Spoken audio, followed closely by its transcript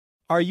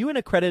Are you an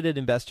accredited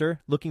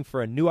investor looking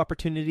for a new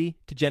opportunity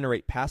to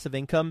generate passive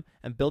income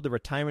and build the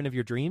retirement of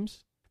your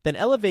dreams? Then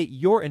elevate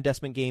your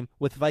investment game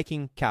with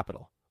Viking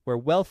Capital, where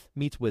wealth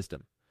meets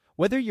wisdom.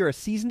 Whether you're a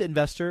seasoned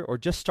investor or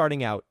just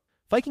starting out,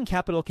 Viking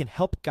Capital can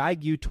help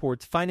guide you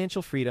towards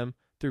financial freedom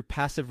through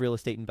passive real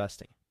estate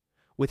investing.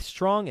 With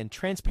strong and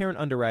transparent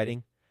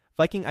underwriting,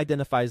 Viking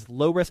identifies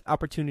low-risk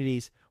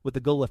opportunities with the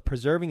goal of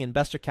preserving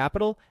investor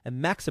capital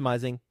and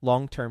maximizing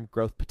long-term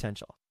growth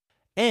potential.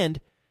 And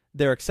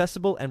their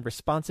accessible and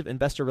responsive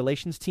investor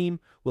relations team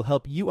will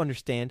help you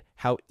understand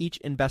how each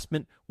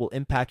investment will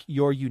impact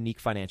your unique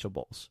financial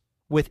goals.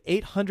 With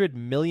 $800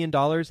 million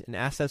in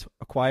assets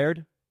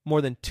acquired,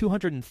 more than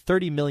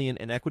 $230 million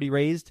in equity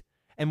raised,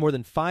 and more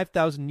than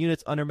 5,000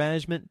 units under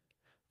management,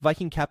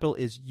 Viking Capital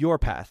is your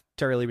path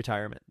to early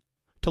retirement.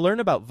 To learn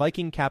about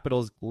Viking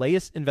Capital's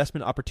latest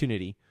investment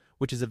opportunity,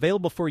 which is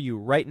available for you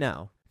right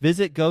now,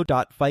 visit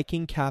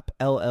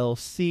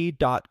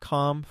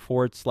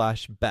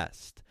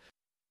go.vikingcapllc.com/best.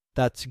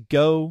 That's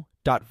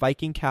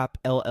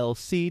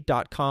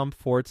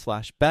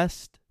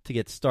go.vikingcapllc.com/best to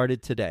get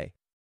started today.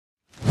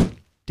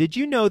 Did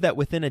you know that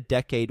within a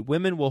decade,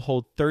 women will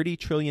hold $30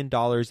 trillion in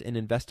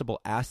investable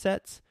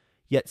assets?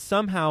 Yet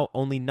somehow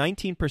only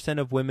 19%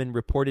 of women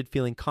reported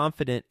feeling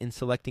confident in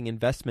selecting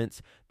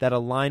investments that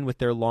align with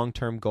their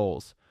long-term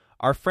goals.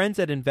 Our friends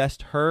at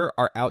InvestHer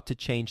are out to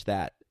change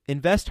that.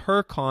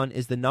 InvestHerCon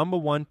is the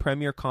 #1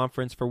 premier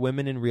conference for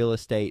women in real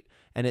estate,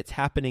 and it's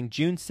happening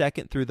June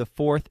 2nd through the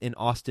 4th in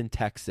Austin,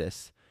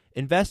 Texas.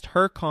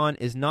 InvestHerCon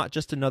is not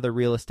just another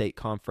real estate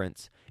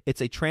conference. It's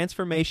a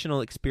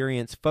transformational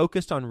experience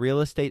focused on real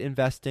estate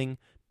investing,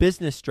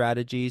 business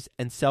strategies,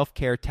 and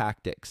self-care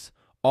tactics,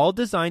 all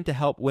designed to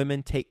help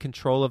women take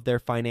control of their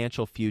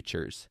financial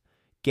futures.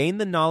 Gain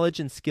the knowledge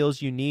and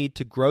skills you need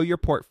to grow your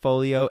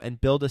portfolio and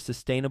build a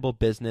sustainable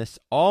business,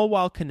 all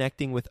while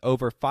connecting with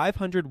over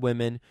 500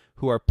 women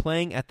who are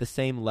playing at the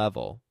same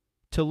level.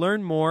 To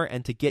learn more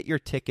and to get your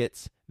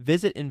tickets,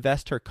 visit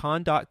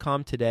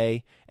InvestHerCon.com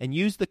today and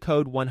use the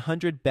code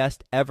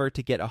 100BESTEVER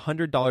to get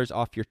 $100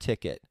 off your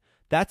ticket.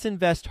 That's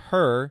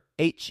InvestHer,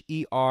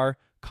 H-E-R,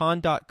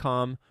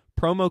 con.com,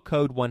 promo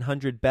code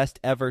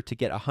 100BESTEVER to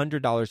get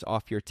 $100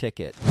 off your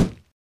ticket.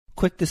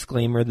 Quick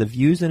disclaimer, the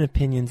views and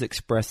opinions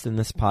expressed in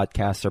this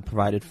podcast are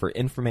provided for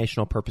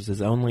informational purposes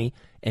only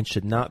and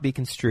should not be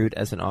construed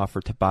as an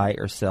offer to buy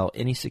or sell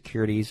any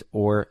securities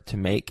or to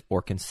make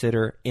or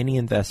consider any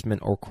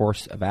investment or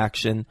course of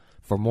action.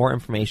 For more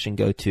information,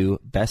 go to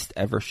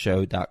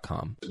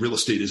bestevershow.com. Real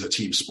estate is a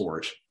team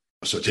sport.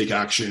 So take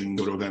action,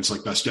 go to events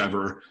like Best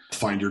Ever,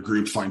 find your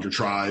group, find your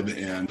tribe,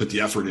 and put the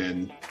effort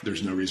in.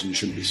 There's no reason you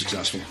shouldn't be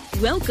successful.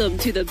 Welcome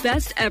to the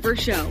Best Ever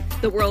Show,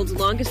 the world's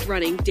longest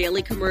running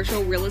daily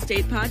commercial real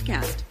estate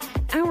podcast.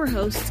 Our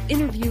hosts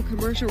interview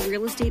commercial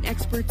real estate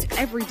experts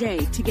every day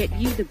to get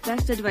you the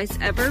best advice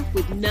ever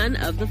with none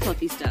of the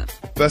fluffy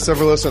stuff. Best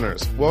Ever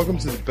listeners, welcome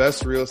to the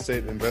Best Real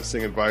Estate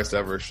Investing Advice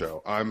Ever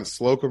Show. I'm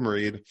Slocum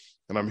Reed,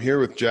 and I'm here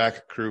with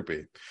Jack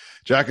Krupe.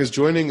 Jack is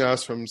joining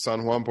us from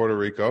San Juan, Puerto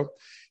Rico.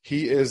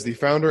 He is the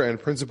founder and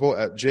principal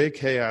at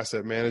JK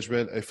Asset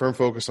Management, a firm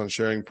focused on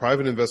sharing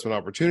private investment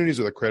opportunities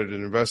with accredited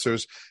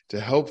investors to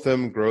help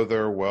them grow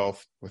their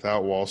wealth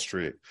without Wall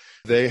Street.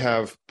 They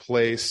have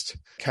placed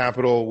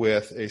capital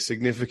with a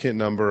significant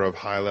number of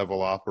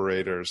high-level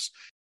operators.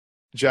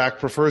 Jack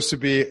prefers to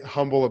be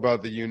humble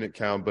about the unit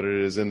count, but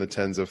it is in the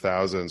tens of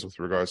thousands with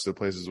regards to the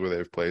places where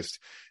they've placed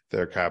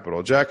their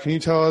capital. Jack, can you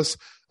tell us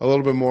a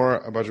little bit more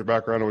about your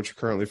background and what you're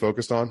currently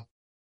focused on?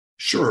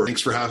 Sure.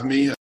 Thanks for having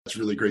me. It's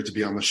really great to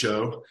be on the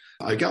show.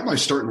 I got my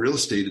start in real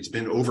estate. It's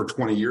been over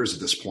 20 years at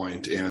this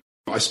point. And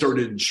I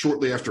started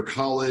shortly after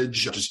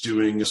college, just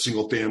doing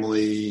single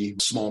family,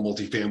 small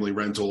multifamily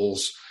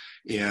rentals,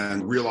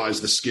 and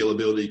realized the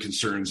scalability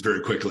concerns very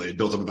quickly. I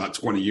built up about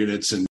 20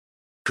 units and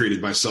created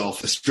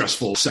myself a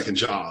stressful second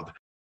job.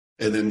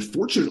 And then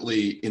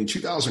fortunately, in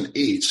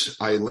 2008,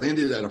 I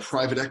landed at a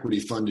private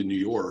equity fund in New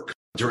York.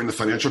 During the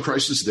financial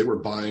crisis, they were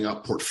buying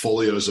up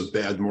portfolios of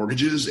bad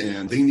mortgages,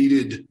 and they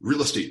needed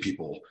real estate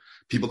people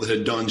that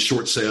had done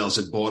short sales,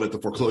 had bought at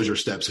the foreclosure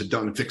steps, had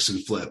done fix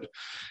and flip.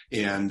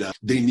 And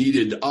they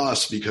needed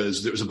us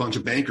because there was a bunch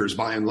of bankers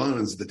buying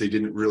loans that they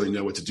didn't really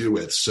know what to do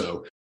with.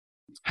 So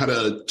had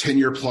a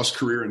 10-year plus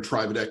career in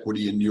private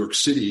equity in New York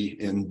City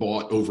and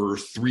bought over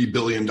 $3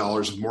 billion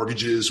of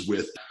mortgages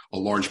with a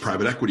large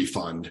private equity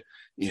fund.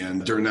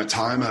 And during that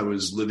time, I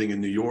was living in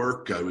New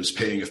York. I was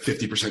paying a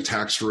 50%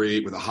 tax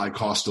rate with a high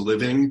cost of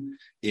living,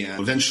 and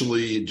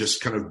eventually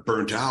just kind of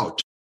burnt out.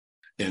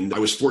 And I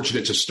was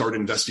fortunate to start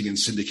investing in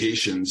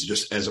syndications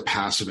just as a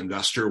passive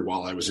investor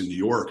while I was in New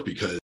York,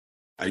 because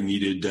I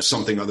needed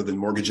something other than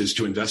mortgages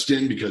to invest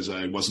in because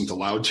I wasn't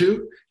allowed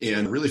to,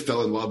 and really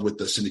fell in love with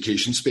the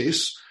syndication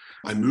space.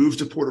 I moved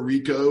to Puerto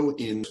Rico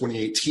in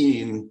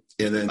 2018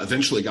 and then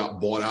eventually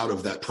got bought out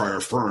of that prior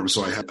firm.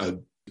 So I had a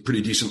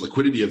pretty decent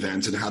liquidity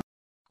event and had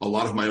a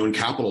lot of my own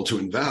capital to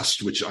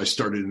invest, which I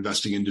started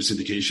investing into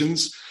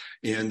syndications.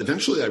 And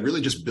eventually I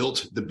really just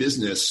built the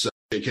business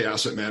JK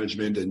Asset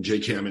Management and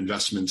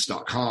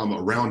jcaminvestments.com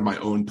around my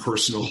own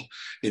personal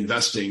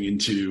investing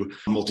into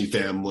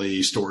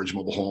multifamily, storage,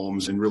 mobile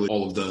homes, and really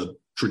all of the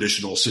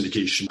traditional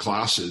syndication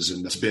classes.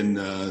 And it's been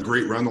a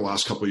great run the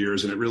last couple of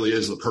years, and it really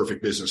is the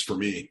perfect business for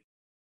me.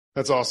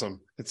 That's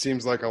awesome. It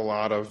seems like a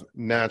lot of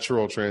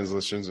natural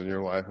transitions in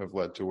your life have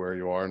led to where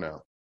you are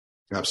now.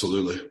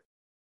 Absolutely.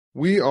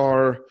 We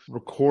are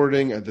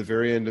recording at the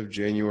very end of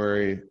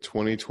January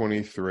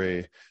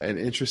 2023, an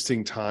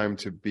interesting time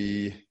to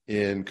be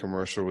in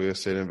commercial real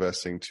estate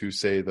investing, to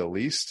say the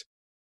least.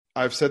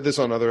 I've said this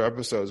on other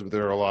episodes, but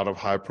there are a lot of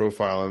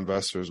high-profile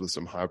investors with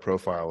some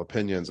high-profile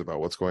opinions about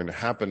what's going to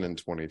happen in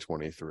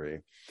 2023.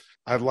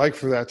 I'd like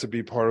for that to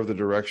be part of the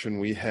direction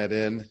we head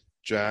in,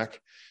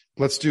 Jack.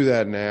 Let's do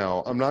that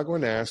now. I'm not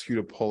going to ask you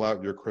to pull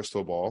out your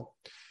crystal ball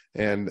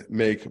and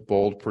make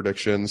bold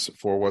predictions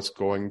for what's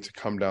going to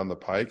come down the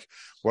pike.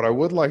 What I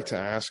would like to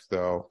ask,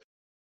 though,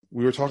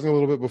 we were talking a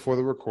little bit before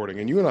the recording,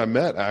 and you and I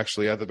met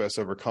actually at the Best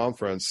Ever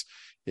Conference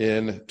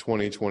in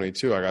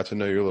 2022. I got to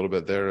know you a little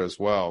bit there as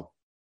well.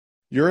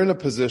 You're in a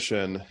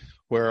position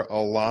where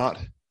a lot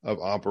of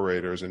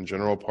operators and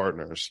general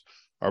partners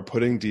are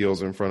putting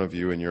deals in front of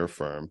you and your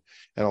firm,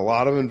 and a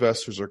lot of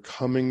investors are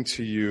coming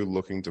to you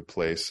looking to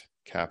place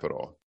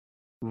capital.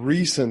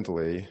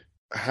 Recently,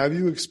 have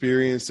you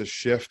experienced a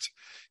shift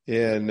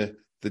in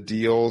the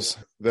deals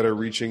that are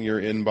reaching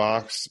your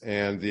inbox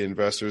and the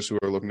investors who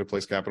are looking to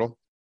place capital?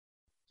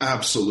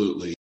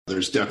 Absolutely.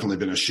 There's definitely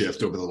been a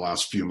shift over the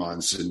last few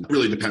months, and it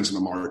really depends on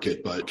the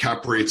market, but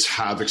cap rates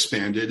have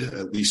expanded,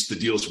 at least the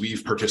deals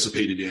we've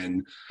participated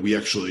in. We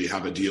actually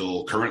have a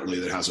deal currently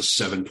that has a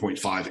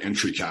 7.5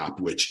 entry cap,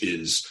 which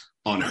is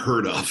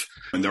unheard of.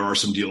 And there are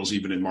some deals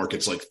even in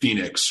markets like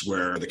Phoenix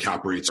where the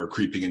cap rates are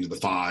creeping into the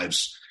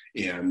fives.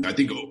 And I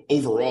think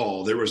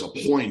overall, there was a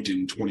point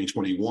in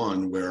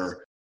 2021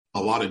 where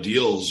a lot of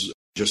deals,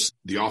 just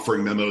the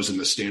offering memos and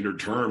the standard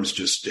terms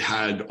just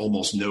had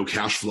almost no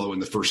cash flow in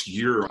the first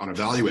year on a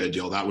value add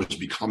deal. That was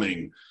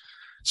becoming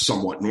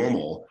somewhat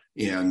normal.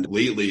 And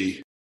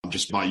lately,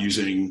 just by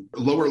using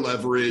lower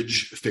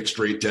leverage, fixed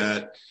rate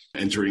debt,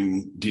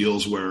 entering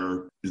deals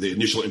where the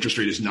initial interest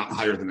rate is not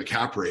higher than the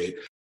cap rate,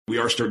 we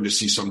are starting to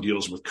see some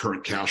deals with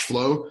current cash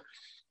flow.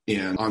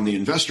 And on the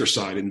investor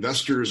side,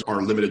 investors,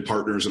 our limited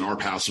partners and our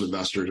passive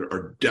investors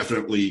are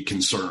definitely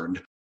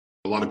concerned.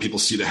 A lot of people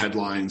see the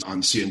headlines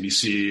on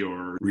CNBC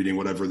or reading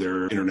whatever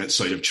their internet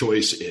site of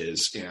choice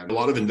is. And a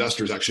lot of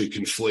investors actually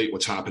conflate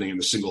what's happening in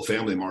the single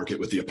family market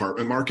with the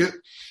apartment market.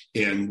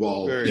 And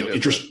while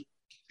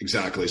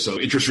Exactly. So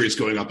interest rates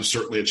going up is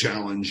certainly a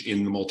challenge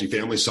in the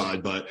multifamily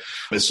side. But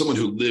as someone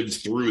who lived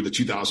through the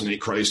 2008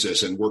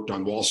 crisis and worked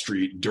on Wall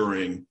Street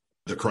during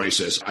the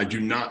crisis, I do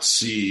not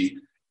see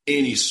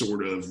any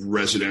sort of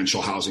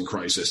residential housing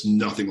crisis,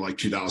 nothing like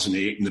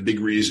 2008. And the big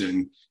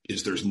reason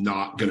is there's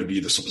not going to be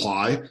the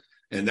supply.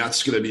 And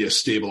that's going to be a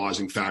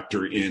stabilizing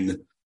factor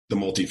in the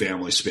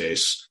multifamily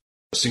space.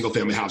 Single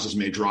family houses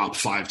may drop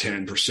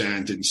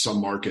 5-10% in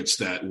some markets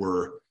that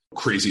were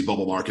crazy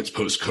bubble markets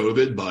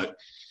post-COVID, but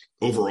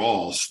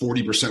overall,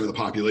 40% of the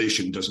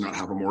population does not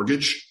have a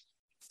mortgage,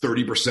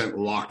 30%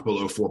 locked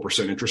below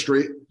 4% interest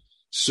rate.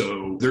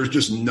 So there's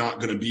just not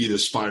going to be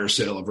this fire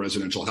sale of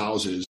residential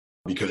houses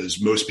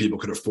because most people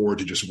could afford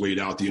to just wait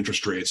out the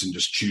interest rates and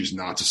just choose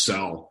not to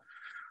sell.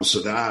 So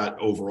that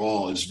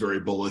overall is very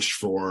bullish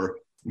for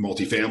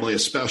multifamily,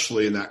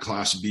 especially in that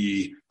Class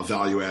B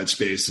value add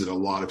space that a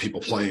lot of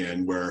people play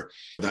in, where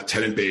that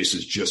tenant base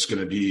is just going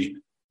to be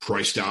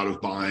priced out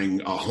of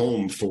buying a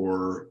home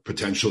for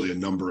potentially a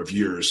number of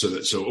years.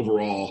 So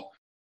overall,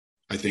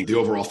 I think the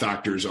overall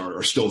factors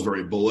are still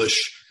very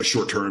bullish.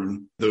 Short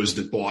term, those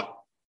that bought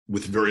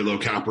with very low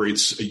cap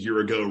rates a year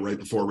ago, right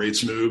before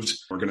rates moved,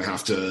 are going to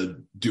have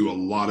to do a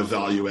lot of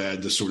value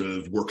add to sort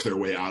of work their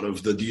way out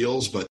of the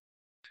deals. But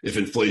if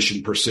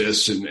inflation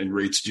persists and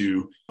rates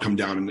do come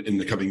down in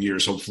the coming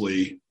years,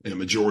 hopefully a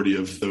majority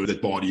of those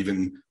that bought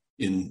even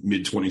in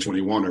mid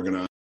 2021 are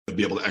going to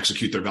be able to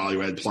execute their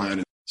value add plan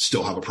and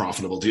still have a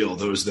profitable deal.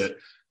 Those that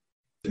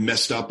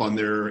messed up on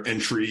their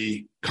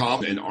entry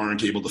comp and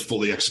aren't able to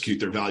fully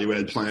execute their value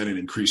add plan and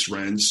increase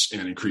rents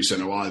and increase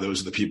NOI, those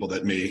are the people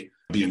that may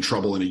be in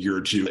trouble in a year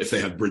or two if they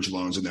have bridge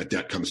loans and that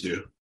debt comes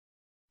due.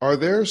 Are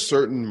there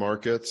certain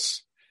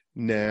markets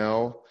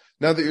now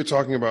that you're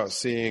talking about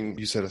seeing,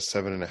 you said a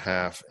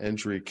 7.5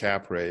 entry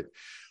cap rate,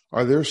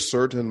 are there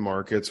certain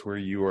markets where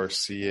you are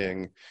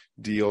seeing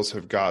deals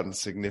have gotten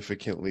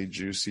significantly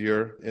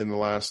juicier in the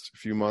last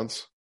few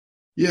months?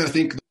 Yeah, I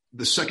think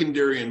the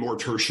secondary and more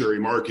tertiary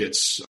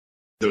markets,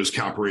 those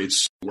cap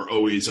rates were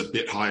always a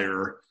bit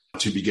higher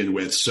to begin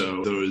with.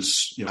 So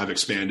those have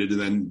expanded. And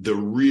then the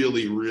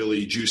really,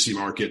 really juicy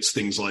markets,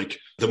 things like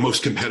the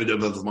most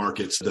competitive of the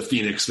markets, the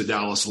Phoenix, the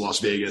Dallas, the Las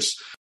Vegas,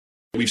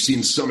 we've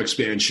seen some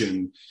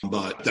expansion,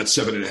 but that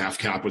 7.5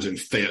 cap was in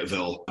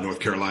Fayetteville, North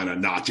Carolina,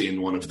 not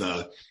in one of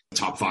the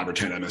top 5 or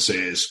 10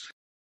 MSAs.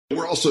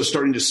 We're also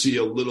starting to see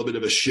a little bit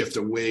of a shift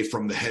away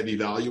from the heavy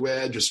value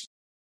add, just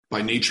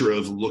by nature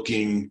of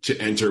looking to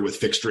enter with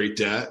fixed rate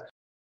debt.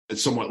 It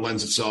somewhat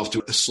lends itself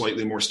to a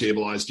slightly more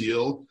stabilized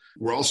deal.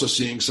 we're also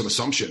seeing some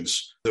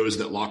assumptions. Those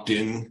that locked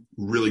in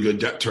really good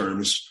debt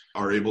terms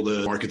are able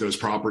to market those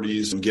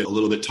properties and get a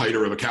little bit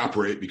tighter of a cap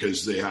rate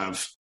because they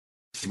have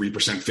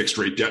 3% fixed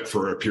rate debt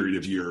for a period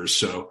of years.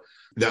 So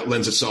that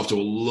lends itself to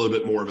a little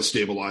bit more of a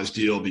stabilized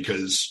deal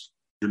because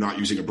you're not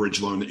using a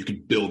bridge loan that you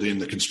could build in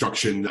the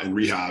construction and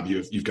rehab.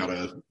 You've got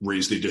to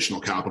raise the additional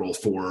capital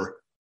for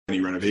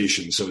any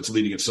renovation. So it's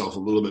leading itself a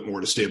little bit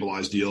more to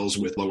stabilized deals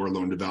with lower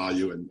loan to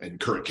value and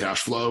current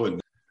cash flow.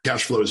 And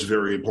cash flow is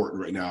very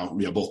important right now,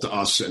 both to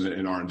us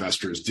and our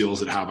investors. Deals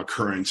that have a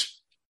current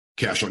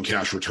cash on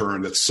cash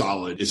return that's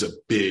solid is a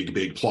big,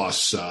 big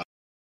plus.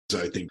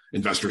 I think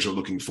investors are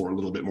looking for a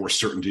little bit more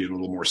certainty and a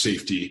little more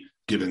safety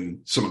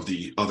given some of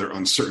the other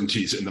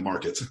uncertainties in the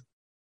market.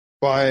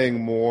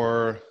 Buying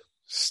more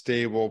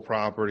stable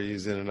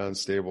properties in an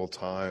unstable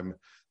time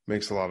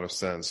makes a lot of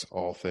sense,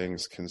 all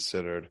things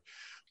considered.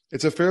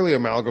 It's a fairly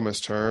amalgamous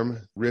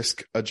term,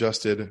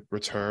 risk-adjusted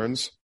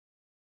returns.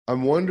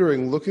 I'm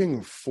wondering,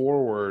 looking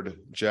forward,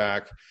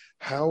 Jack,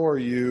 how are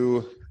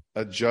you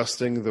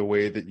adjusting the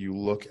way that you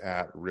look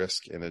at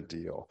risk in a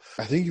deal?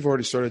 I think you've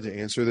already started to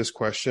answer this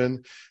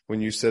question when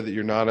you said that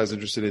you're not as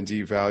interested in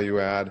deep value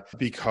add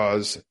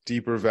because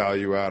deeper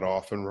value add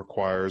often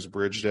requires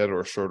bridge debt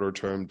or shorter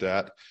term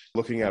debt,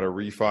 looking at a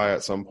refi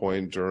at some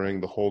point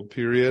during the hold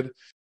period.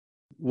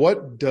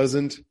 What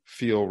doesn't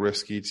feel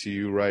risky to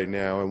you right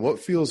now, and what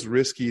feels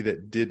risky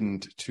that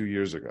didn't 2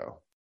 years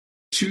ago?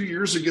 2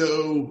 years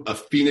ago, a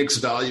Phoenix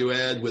value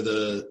add with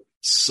a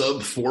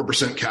sub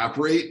 4% cap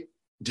rate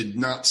did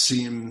not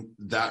seem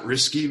that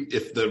risky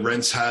if the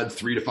rents had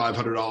 $300 to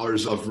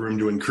 $500 of room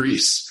to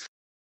increase.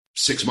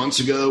 6 months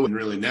ago and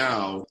really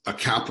now, a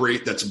cap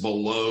rate that's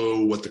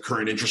below what the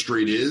current interest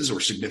rate is or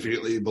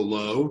significantly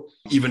below,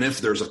 even if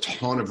there's a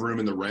ton of room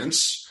in the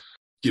rents,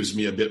 gives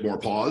me a bit more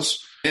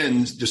pause.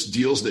 And just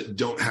deals that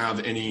don't have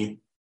any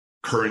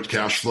current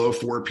cash flow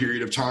for a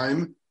period of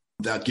time,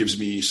 that gives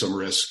me some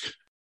risk.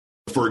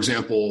 For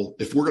example,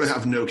 if we're going to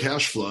have no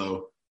cash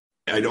flow,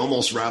 I'd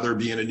almost rather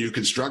be in a new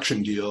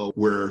construction deal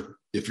where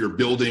if you're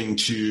building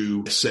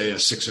to, say, a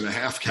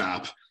 6.5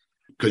 cap,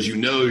 because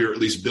you're at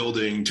least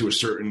building to a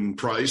certain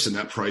price, and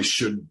that price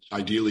should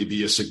ideally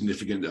be a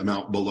significant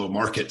amount below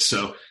market.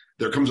 So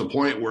there comes a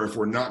point where if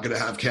we're not going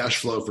to have cash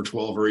flow for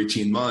 12 or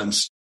 18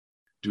 months,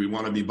 do we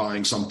want to be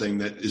buying something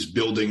that is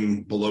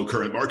building below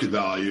current market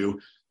value,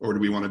 or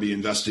do we want to be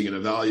investing in a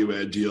value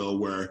add deal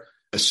where,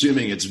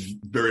 assuming it's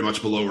very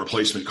much below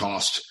replacement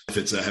cost if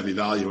it's a heavy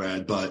value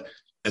add, but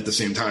at the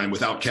same time,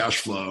 without cash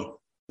flow,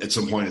 at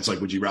some point, it's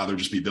like, would you rather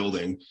just be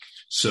building?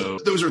 So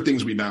those are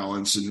things we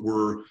balance, and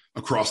we're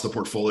across the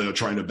portfolio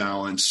trying to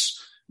balance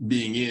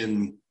being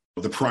in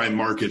the prime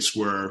markets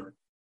where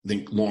I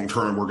think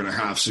long-term we're going to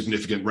have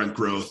significant rent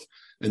growth,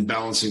 and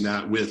balancing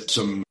that with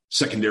some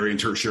secondary and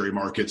tertiary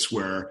markets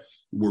where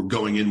we're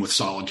going in with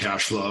solid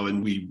cash flow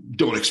and we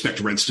don't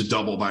expect rents to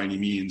double by any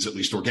means, at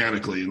least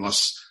organically,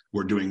 unless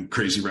we're doing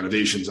crazy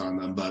renovations on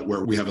them, but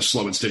where we have a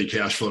slow and steady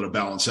cash flow to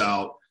balance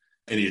out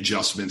any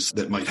adjustments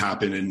that might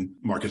happen in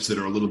markets that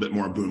are a little bit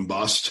more boom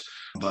bust.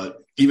 But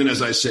even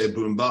as I say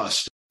boom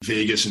bust,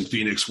 Vegas and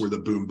Phoenix were the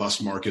boom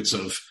bust markets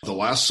of the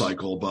last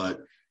cycle, but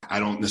I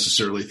don't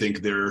necessarily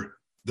think they're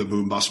the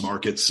boom bust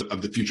markets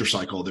of the future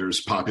cycle.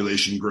 There's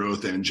population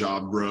growth and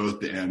job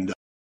growth. And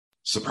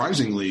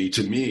surprisingly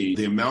to me,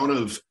 the amount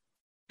of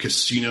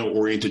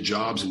casino-oriented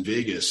jobs in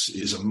Vegas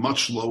is a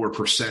much lower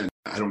percent.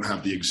 I don't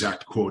have the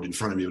exact quote in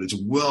front of me, but it's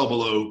well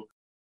below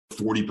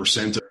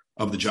 40%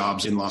 of the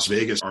jobs in Las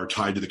Vegas are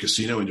tied to the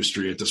casino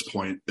industry at this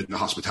point in the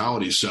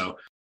hospitality. So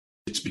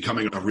it's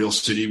becoming a real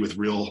city with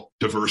real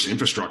diverse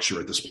infrastructure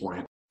at this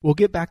point. We'll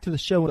get back to the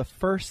show, but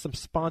first, some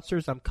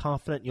sponsors I'm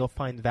confident you'll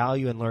find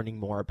value in learning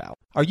more about.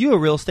 Are you a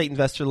real estate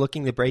investor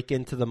looking to break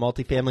into the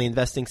multifamily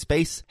investing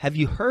space? Have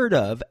you heard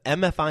of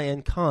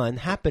MFIN Con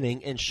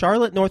happening in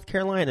Charlotte, North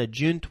Carolina,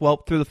 June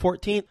 12th through the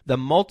 14th? The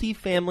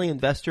Multifamily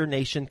Investor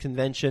Nation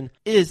Convention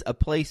is a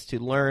place to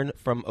learn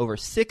from over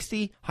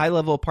 60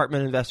 high-level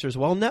apartment investors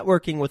while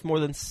networking with more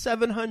than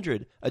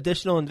 700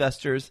 additional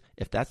investors.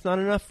 If that's not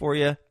enough for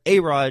you,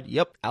 A-Rod,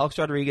 Alex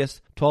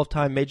Rodriguez,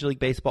 12-time Major League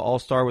Baseball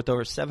All-Star with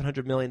over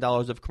 $700 million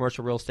of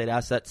commercial real estate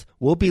assets,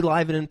 will be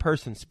live and in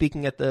person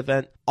speaking at the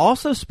event.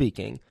 Also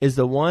speaking is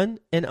the one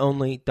and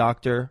only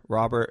Dr.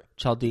 Robert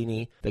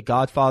Cialdini, the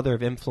godfather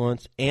of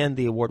influence and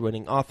the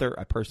award-winning author.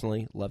 I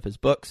personally love his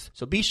books.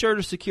 So be sure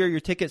to secure your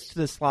tickets to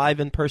this live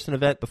in-person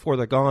event before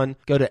they're gone.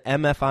 Go to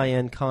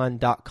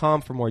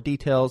mfincon.com for more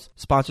details.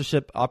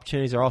 Sponsorship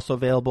opportunities are also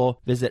available.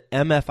 Visit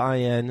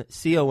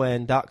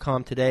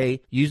mfincon.com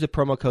today. Use the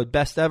promo code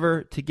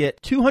BESTEVER to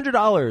get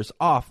 $200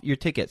 off your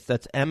tickets.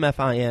 That's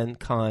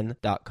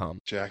mfincon.com.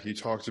 Jack, you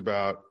talked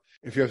about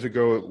if you have to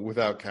go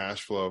without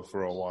cash flow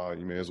for a while,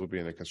 you may as well be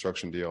in a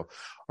construction deal.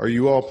 Are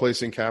you all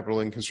placing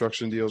capital in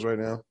construction deals right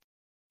now?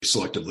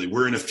 Selectively.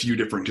 We're in a few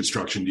different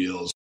construction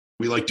deals.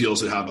 We like deals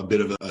that have a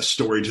bit of a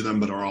story to them,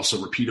 but are also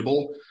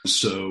repeatable.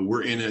 So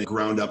we're in a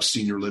ground up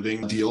senior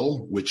living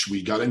deal, which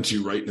we got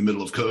into right in the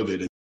middle of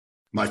COVID.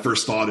 My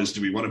first thought is,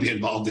 do we want to be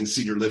involved in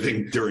senior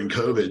living during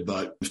COVID?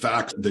 But in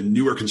fact, the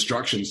newer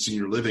construction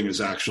senior living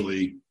is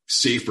actually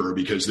safer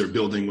because they're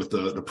building with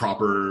the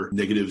proper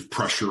negative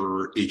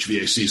pressure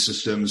HVAC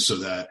systems so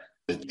that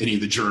any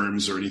of the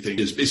germs or anything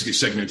is basically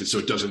segmented so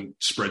it doesn't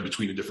spread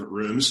between the different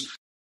rooms.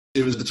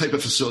 It was the type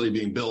of facility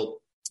being built.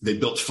 They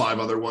built 5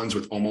 other ones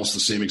with almost the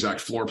same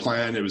exact floor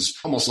plan. It was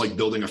almost like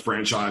building a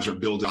franchise or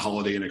build a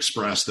Holiday Inn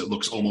Express that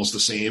looks almost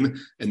the same,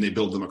 and they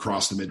build them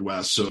across the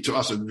Midwest. So to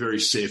us, a very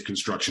safe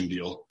construction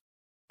deal.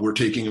 We're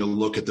taking a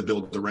look at the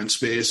build-to-rent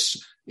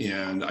space,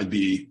 and I'd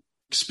be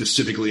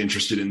specifically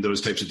interested in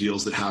those types of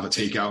deals that have a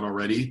takeout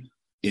already.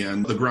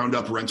 And the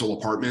ground-up rental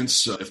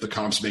apartments, if the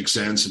comps make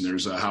sense and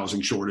there's a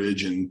housing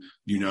shortage and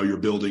you're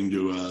building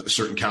to a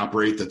certain cap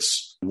rate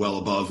that's well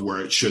above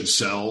where it should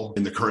sell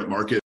in the current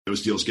market,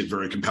 those deals get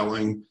very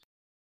compelling.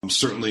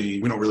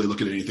 Certainly, we don't really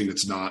look at anything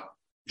that's not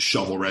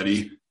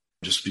shovel-ready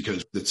just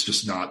because it's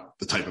just not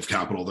the type of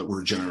capital that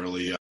we're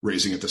generally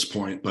raising at this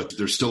point. But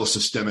there's still a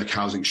systemic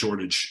housing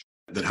shortage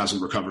that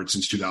hasn't recovered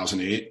since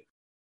 2008.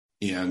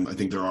 And I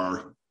think there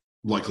are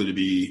likely to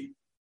be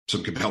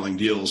some compelling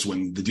deals.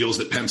 When the deals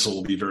that pencil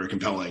will be very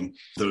compelling.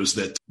 Those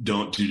that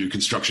don't, due to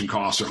construction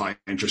costs or high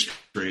interest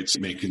rates,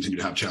 may continue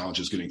to have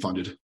challenges getting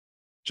funded.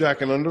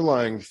 Jack, an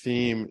underlying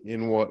theme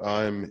in what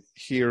I'm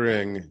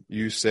hearing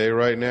you say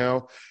right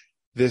now,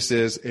 this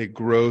is a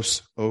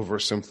gross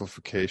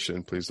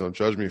oversimplification. Please don't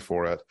judge me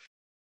for it.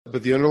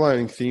 But the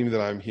underlying theme that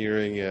I'm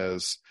hearing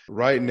is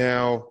right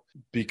now,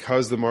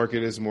 because the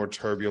market is more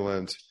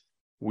turbulent,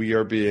 we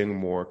are being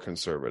more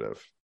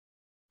conservative.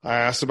 I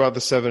asked about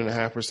the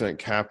 7.5%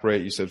 cap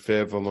rate. You said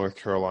Fayetteville, North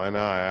Carolina.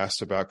 I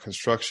asked about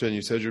construction.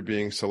 You said you're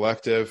being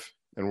selective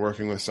and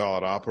working with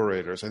solid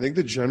operators. I think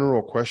the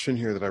general question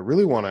here that I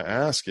really want to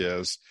ask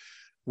is,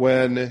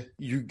 when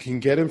you can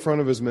get in front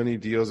of as many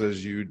deals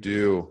as you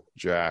do,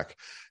 Jack,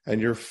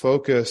 and you're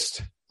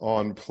focused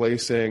on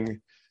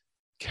placing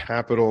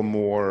capital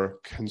more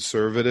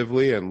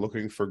conservatively and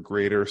looking for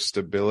greater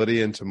stability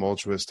in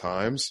tumultuous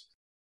times,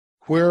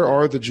 where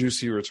are the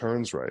juicy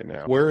returns right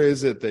now? Where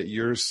is it that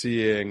you're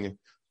seeing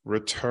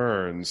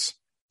returns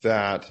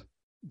that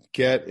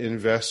get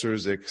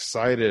investors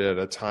excited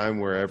at a time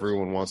where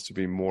everyone wants to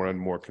be more and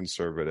more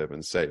conservative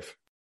and safe?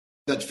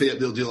 That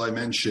Fayetteville deal I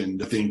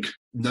mentioned, I think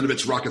none of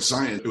it's rocket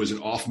science. It was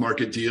an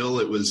off-market deal.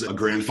 It was a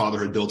grandfather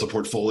had built a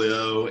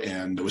portfolio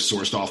and it was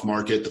sourced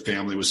off-market. The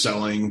family was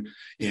selling,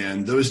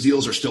 and those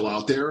deals are still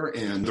out there.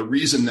 And the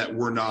reason that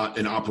we're not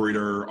an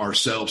operator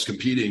ourselves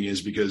competing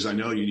is because I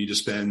know you need to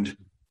spend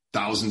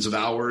thousands of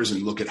hours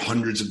and look at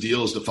hundreds of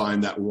deals to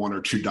find that 1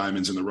 or 2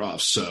 diamonds in the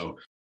rough. So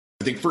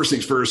I think first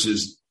things first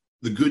is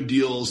the good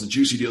deals, the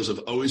juicy deals have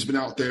always been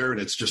out there.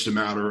 And it's just a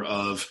matter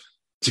of,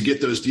 to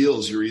get those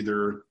deals, you're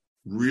either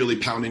really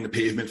pounding the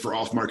pavement for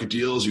off-market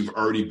deals. You've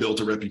already built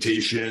a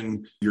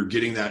reputation. You're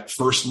getting that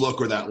first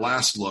look or that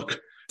last look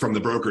from the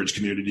brokerage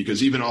community,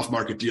 because even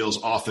off-market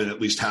deals often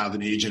at least have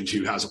an agent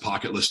who has a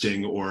pocket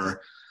listing,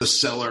 or the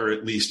seller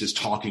at least is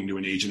talking to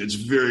an agent. It's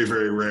very,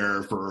 very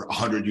rare for a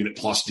 100-unit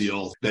plus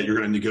deal that you're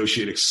going to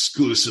negotiate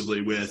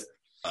exclusively with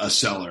a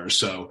seller.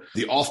 So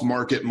the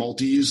off-market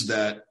multis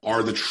that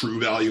are the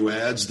true value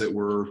adds that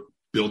were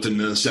built in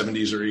the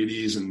 70s or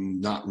 80s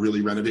and not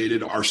really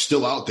renovated are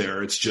still out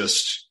there. It's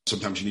just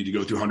sometimes you need to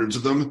go through hundreds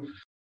of them.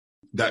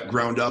 That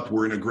ground up,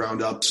 we're in a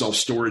ground up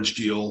self-storage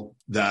deal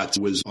that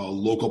was a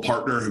local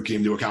partner who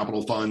came to a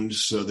capital fund.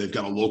 So they've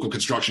got a local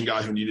construction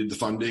guy who needed the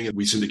funding, and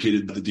we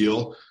syndicated the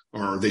deal,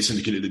 or they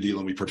syndicated the deal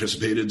and we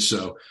participated.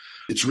 So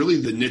it's really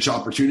the niche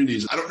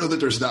opportunities. I don't know that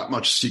there's that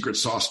much secret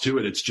sauce to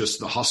it. It's just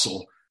the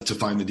hustle to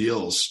find the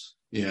deals,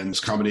 and it's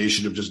a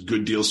combination of just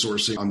good deal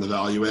sourcing on the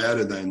value add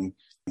and then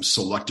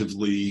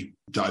selectively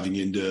diving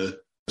into,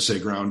 say,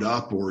 ground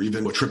up or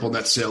even a triple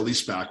net sale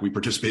leaseback. We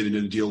participated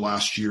in a deal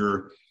last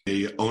year.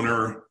 A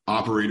owner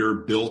operator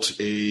built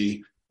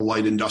a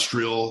light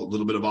industrial, a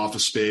little bit of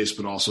office space,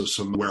 but also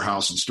some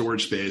warehouse and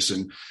storage space.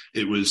 And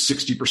it was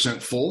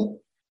 60%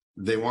 full.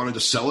 They wanted to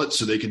sell it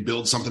so they could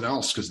build something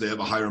else because they have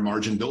a higher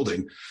margin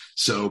building.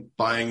 So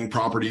buying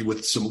property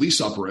with some lease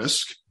up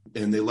risk,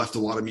 and they left a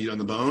lot of meat on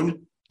the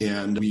bone.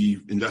 And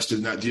we invested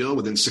in that deal.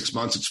 Within 6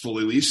 months, it's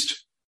fully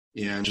leased,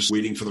 and just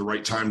waiting for the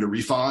right time to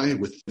refi.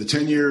 With the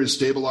 10-year has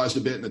stabilized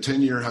a bit, and the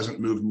 10-year hasn't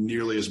moved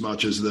nearly as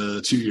much as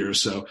the 2 years.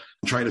 So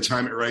I'm trying to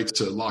time it right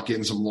to lock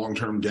in some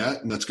long-term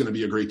debt, and that's going to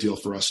be a great deal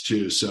for us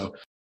too. So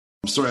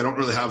I'm sorry, I don't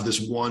really have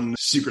this one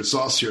secret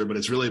sauce here, but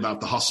it's really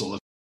about the hustle.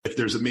 If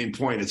there's a main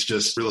point, it's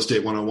just real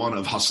estate 101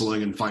 of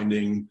hustling and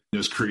finding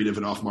those creative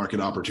and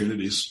off-market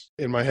opportunities.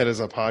 In my head as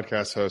a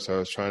podcast host, I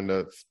was trying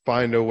to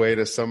find a way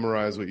to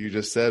summarize what you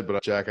just said,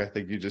 but Jack, I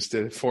think you just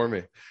did it for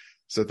me.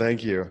 So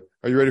thank you.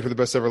 Are you ready for the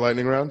best ever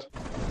lightning round?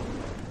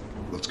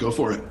 Let's go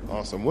for it.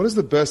 Awesome. What is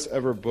the best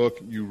ever book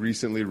you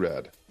recently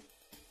read?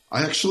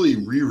 I actually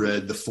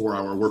reread The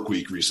 4-Hour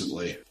Workweek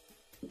recently.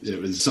 It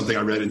was something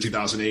I read in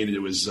 2008, and it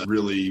was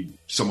really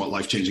somewhat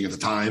life-changing at the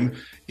time,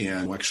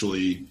 and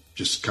actually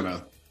just kind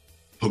of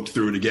hooked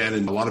through it again,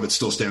 and a lot of it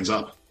still stands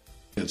up.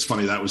 And it's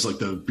funny, that was like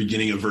the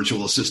beginning of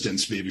virtual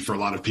assistants maybe for a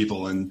lot of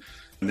people, and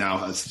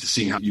Now,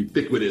 seeing how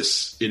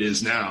ubiquitous it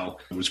is now,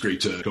 it was great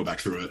to go back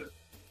through it.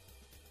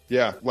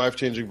 Yeah,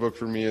 life-changing book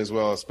for me as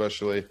well,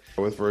 especially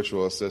with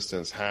virtual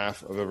assistants.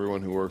 Half of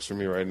everyone who works for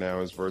me right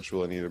now is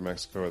virtual in either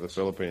Mexico or the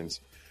Philippines.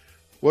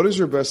 What is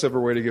your best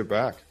ever way to give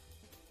back?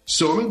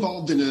 So I'm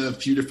involved in a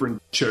few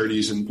different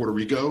charities in Puerto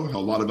Rico.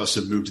 A lot of us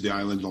have moved to the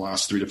island in the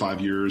last 3 to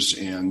 5 years,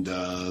 and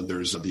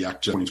there's the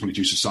Act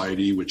 2022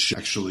 Society, which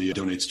actually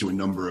donates to a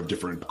number of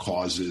different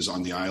causes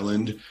on the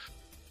island.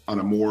 On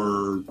a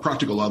more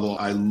practical level,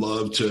 I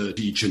love to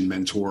teach and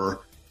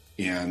mentor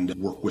and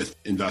work with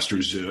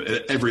investors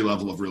at every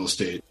level of real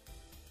estate.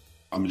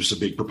 I'm just a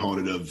big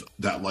proponent of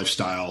that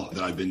lifestyle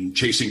that I've been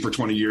chasing for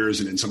 20 years,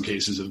 and in some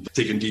cases have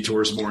taken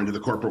detours more into the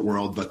corporate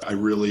world. But I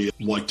really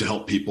like to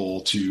help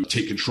people to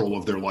take control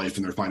of their life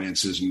and their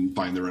finances and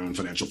find their own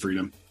financial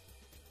freedom.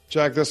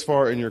 Jack, thus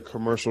far in your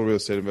commercial real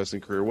estate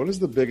investing career, what is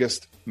the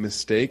biggest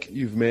mistake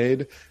you've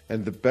made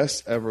and the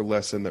best ever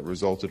lesson that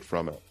resulted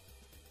from it?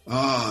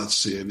 Let's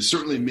see. I've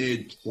certainly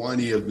made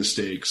plenty of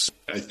mistakes.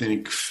 I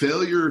think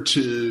failure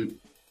to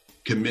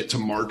commit to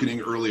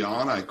marketing early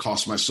on, I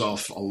cost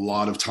myself a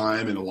lot of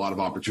time and a lot of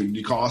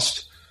opportunity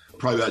cost.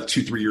 Probably about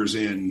 2-3 years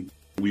in,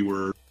 we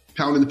were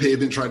pounding the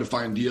pavement, trying to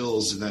find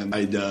deals. And then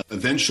I'd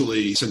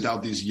eventually sent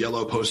out these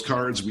yellow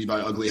postcards, We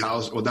Buy Ugly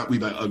Houses. Well, not We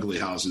Buy Ugly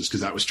Houses,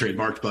 because that was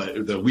trademarked,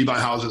 but the We Buy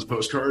Houses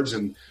postcards.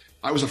 And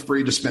I was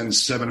afraid to spend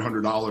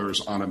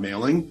 $700 on a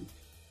mailing.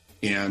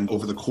 And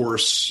over the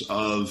course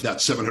of that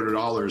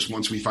 $700,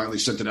 once we finally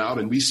sent it out,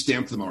 and we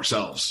stamped them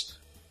ourselves,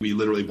 we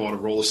literally bought a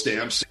roll of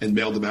stamps and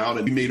mailed them out.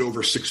 And we made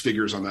over 6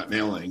 figures on that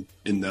mailing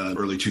in the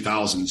early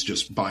 2000s,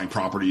 just buying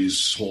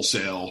properties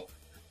wholesale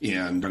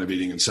and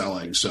renovating and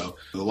selling. So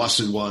the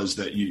lesson was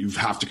that you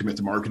have to commit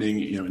to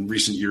marketing. In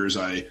recent years,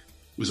 I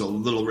was a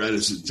little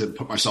reticent to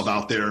put myself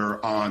out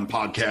there on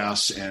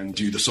podcasts and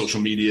do the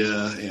social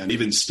media. And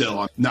even still,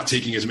 I'm not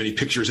taking as many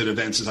pictures at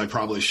events as I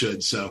probably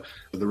should. So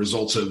the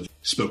results have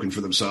spoken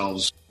for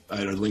themselves. I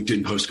had a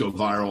LinkedIn post go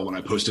viral when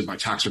I posted my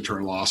tax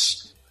return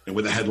loss, and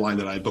with a headline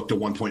that I booked a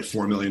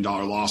 $1.4 million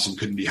loss and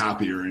couldn't be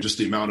happier. And just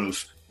the amount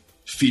of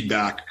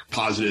feedback,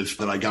 positive,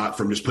 that I got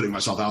from just putting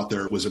myself out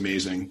there was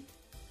amazing.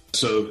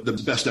 So the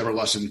best ever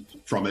lesson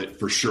from it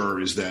for sure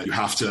is that you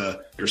have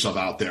to get yourself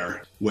out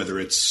there, whether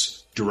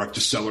it's direct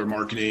to seller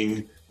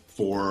marketing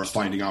for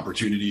finding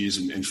opportunities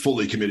and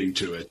fully committing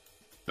to it.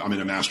 I'm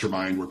in a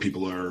mastermind where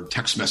people are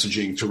text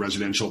messaging to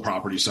residential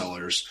property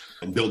sellers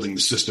and building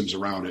the systems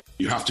around it.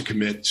 You have to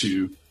commit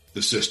to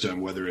the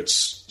system, whether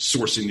it's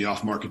sourcing the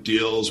off-market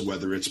deals,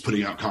 whether it's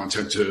putting out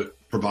content to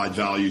provide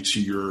value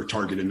to your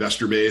target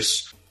investor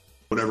base,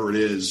 whatever it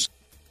is.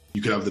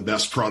 You could have the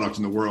best product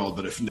in the world,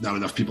 but if not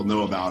enough people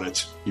know about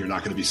it, you're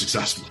not going to be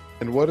successful.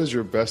 And what is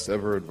your best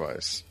ever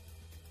advice?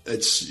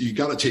 You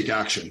got to take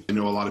action. I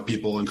know a lot of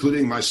people,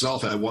 including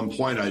myself, at one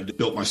point, I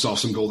built myself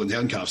some golden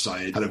handcuffs.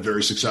 I had a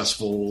very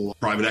successful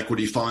private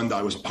equity fund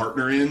I was a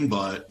partner in,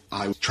 but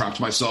I trapped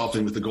myself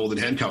in with the golden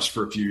handcuffs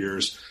for a few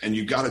years. And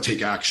you got to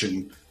take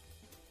action.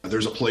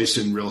 There's a place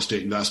in real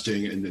estate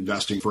investing and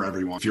investing for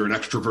everyone. If you're an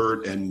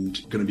extrovert and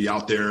going to be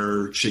out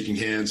there shaking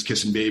hands,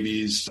 kissing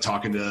babies,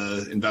 talking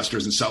to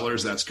investors and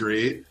sellers, that's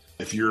great.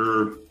 If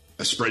you're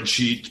a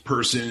spreadsheet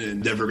person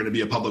and never going to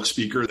be a public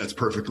speaker, that's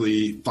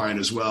perfectly fine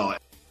as well.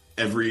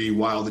 Every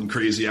wild and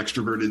crazy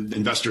extroverted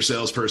investor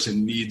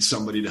salesperson needs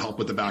somebody to help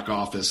with the back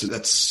office. And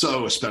that's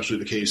so especially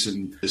the case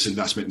in this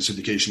investment and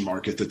syndication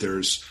market, that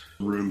there's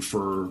room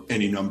for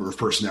any number of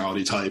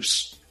personality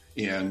types.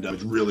 And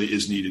it really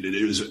is needed.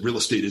 Real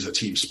estate is a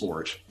team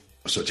sport.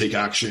 So take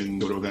action,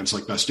 go to events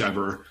like Best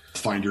Ever,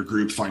 find your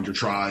group, find your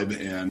tribe,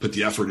 and put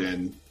the effort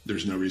in.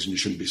 There's no reason you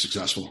shouldn't be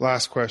successful.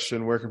 Last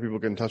question, where can people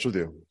get in touch with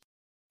you?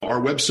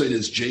 Our website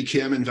is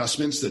JKM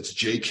Investments. That's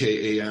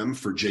JKAM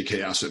for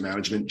JK Asset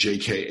Management,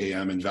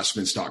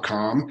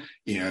 jkaminvestments.com.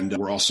 And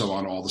we're also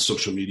on all the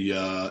social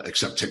media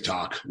except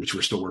TikTok, which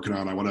we're still working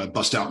on. I want to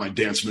bust out my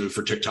dance move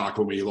for TikTok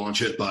when we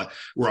launch it, but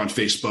we're on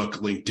Facebook,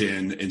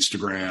 LinkedIn,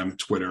 Instagram,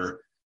 Twitter.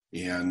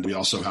 And we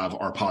also have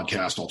our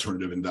podcast,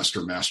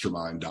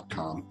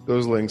 AlternativeInvestorMastermind.com.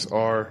 Those links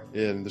are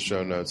in the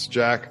show notes.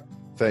 Jack,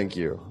 thank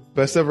you.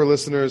 Best ever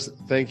listeners,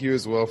 thank you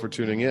as well for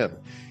tuning in.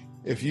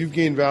 If you've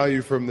gained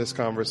value from this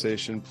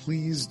conversation,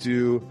 please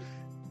do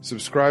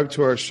subscribe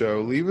to our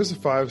show, leave us a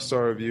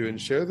 5-star review,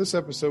 and share this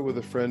episode with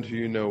a friend who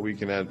you know we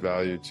can add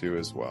value to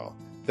as well.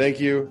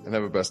 Thank you, and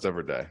have a best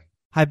ever day.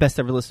 Hi, Best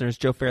Ever listeners.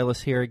 Joe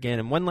Fairless here again.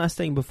 And one last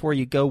thing before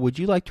you go, would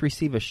you like to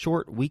receive a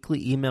short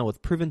weekly email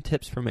with proven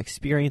tips from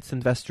experienced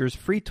investors,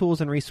 free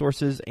tools and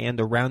resources, and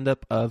a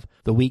roundup of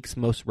the week's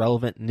most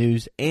relevant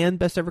news and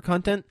Best Ever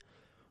content?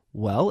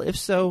 Well, if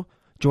so,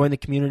 join the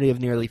community of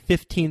nearly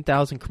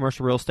 15,000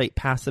 commercial real estate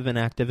passive and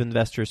active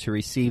investors who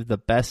receive the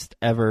Best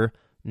Ever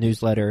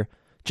newsletter.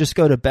 Just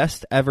go to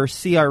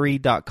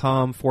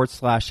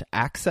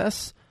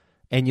bestevercre.com/access.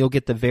 And you'll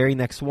get the very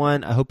next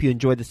one. I hope you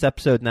enjoyed this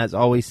episode. And as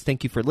always,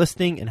 thank you for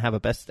listening and have a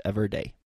best ever day.